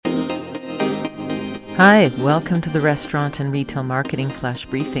Hi, welcome to the Restaurant and Retail Marketing Flash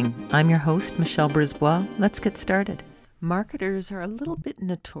Briefing. I'm your host, Michelle Brisbois. Let's get started. Marketers are a little bit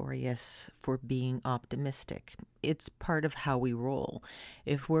notorious for being optimistic. It's part of how we roll.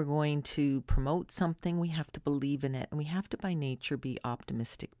 If we're going to promote something, we have to believe in it, and we have to, by nature, be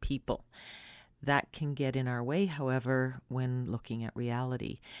optimistic people. That can get in our way, however, when looking at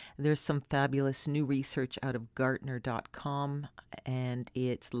reality. There's some fabulous new research out of Gartner.com, and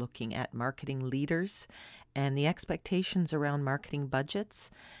it's looking at marketing leaders and the expectations around marketing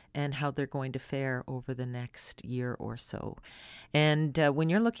budgets and how they're going to fare over the next year or so. And when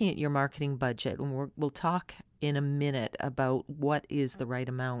you're looking at your marketing budget, and we'll talk in a minute about what is the right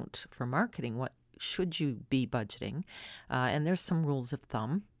amount for marketing, what should you be budgeting, and there's some rules of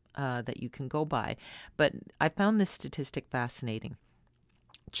thumb that you can go by. But I found this statistic fascinating.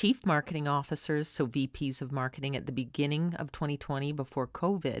 Chief marketing officers, so VPs of marketing at the beginning of 2020 before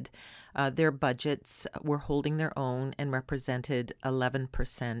COVID, their budgets were holding their own and represented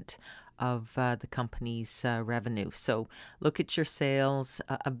 11% of the company's revenue. So look at your sales.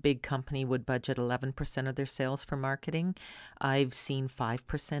 A big company would budget 11% of their sales for marketing. I've seen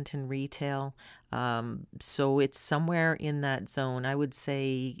 5% in retail. So it's somewhere in that zone. I would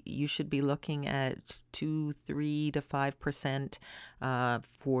say you should be looking at 2, 3 to 5%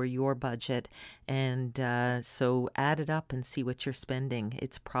 for your budget. And so add it up and see what you're spending.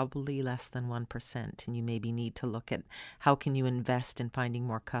 It's probably less than 1%. And you maybe need to look at how can you invest in finding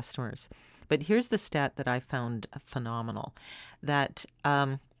more customers. But here's the stat that I found phenomenal, that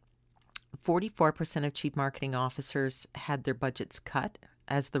 44% of chief marketing officers had their budgets cut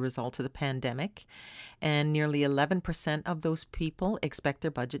as the result of the pandemic, and nearly 11% of those people expect their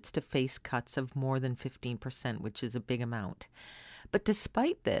budgets to face cuts of more than 15%, which is a big amount. But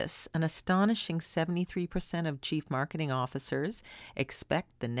despite this, an astonishing 73% of chief marketing officers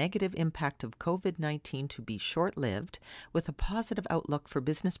expect the negative impact of COVID-19 to be short-lived, with a positive outlook for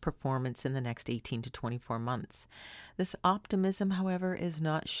business performance in the next 18 to 24 months. This optimism, however, is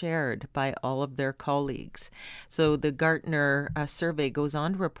not shared by all of their colleagues. So the Gartner survey goes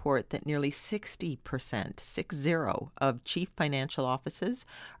on to report that nearly 60%, 60, of chief financial offices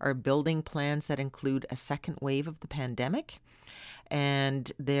are building plans that include a second wave of the pandemic. And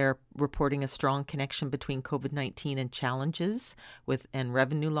they're reporting a strong connection between COVID-19 and challenges and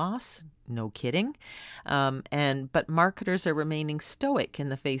revenue loss. No kidding. But marketers are remaining stoic in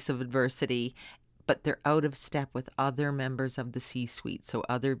the face of adversity, but they're out of step with other members of the C-suite, so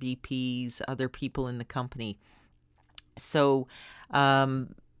other VPs, other people in the company. So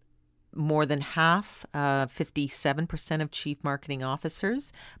more than half, 57% of chief marketing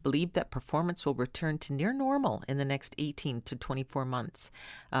officers believe that performance will return to near normal in the next 18 to 24 months.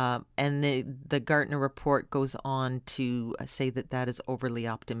 And the Gartner report goes on to say that is overly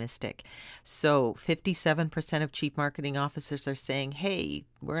optimistic. So 57% of chief marketing officers are saying, hey,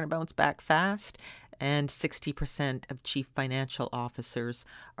 we're going to bounce back fast. And 60% of chief financial officers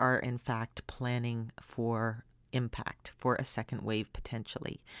are, in fact, planning for impact, for a second wave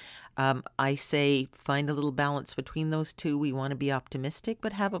potentially. I say find a little balance between those two. We want to be optimistic,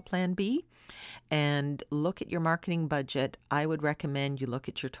 but have a plan B and look at your marketing budget. I would recommend you look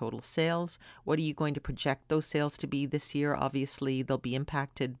at your total sales. What are you going to project those sales to be this year? Obviously, they'll be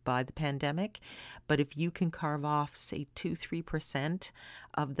impacted by the pandemic, but if you can carve off, say, 2-3%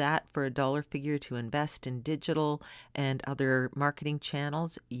 of that for a dollar figure to invest in digital and other marketing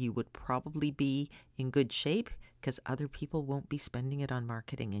channels, you would probably be in good shape, because other people won't be spending it on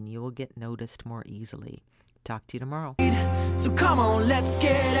marketing and you will get noticed more easily. Talk to you tomorrow. So come on, let's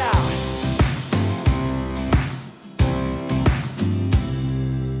get out.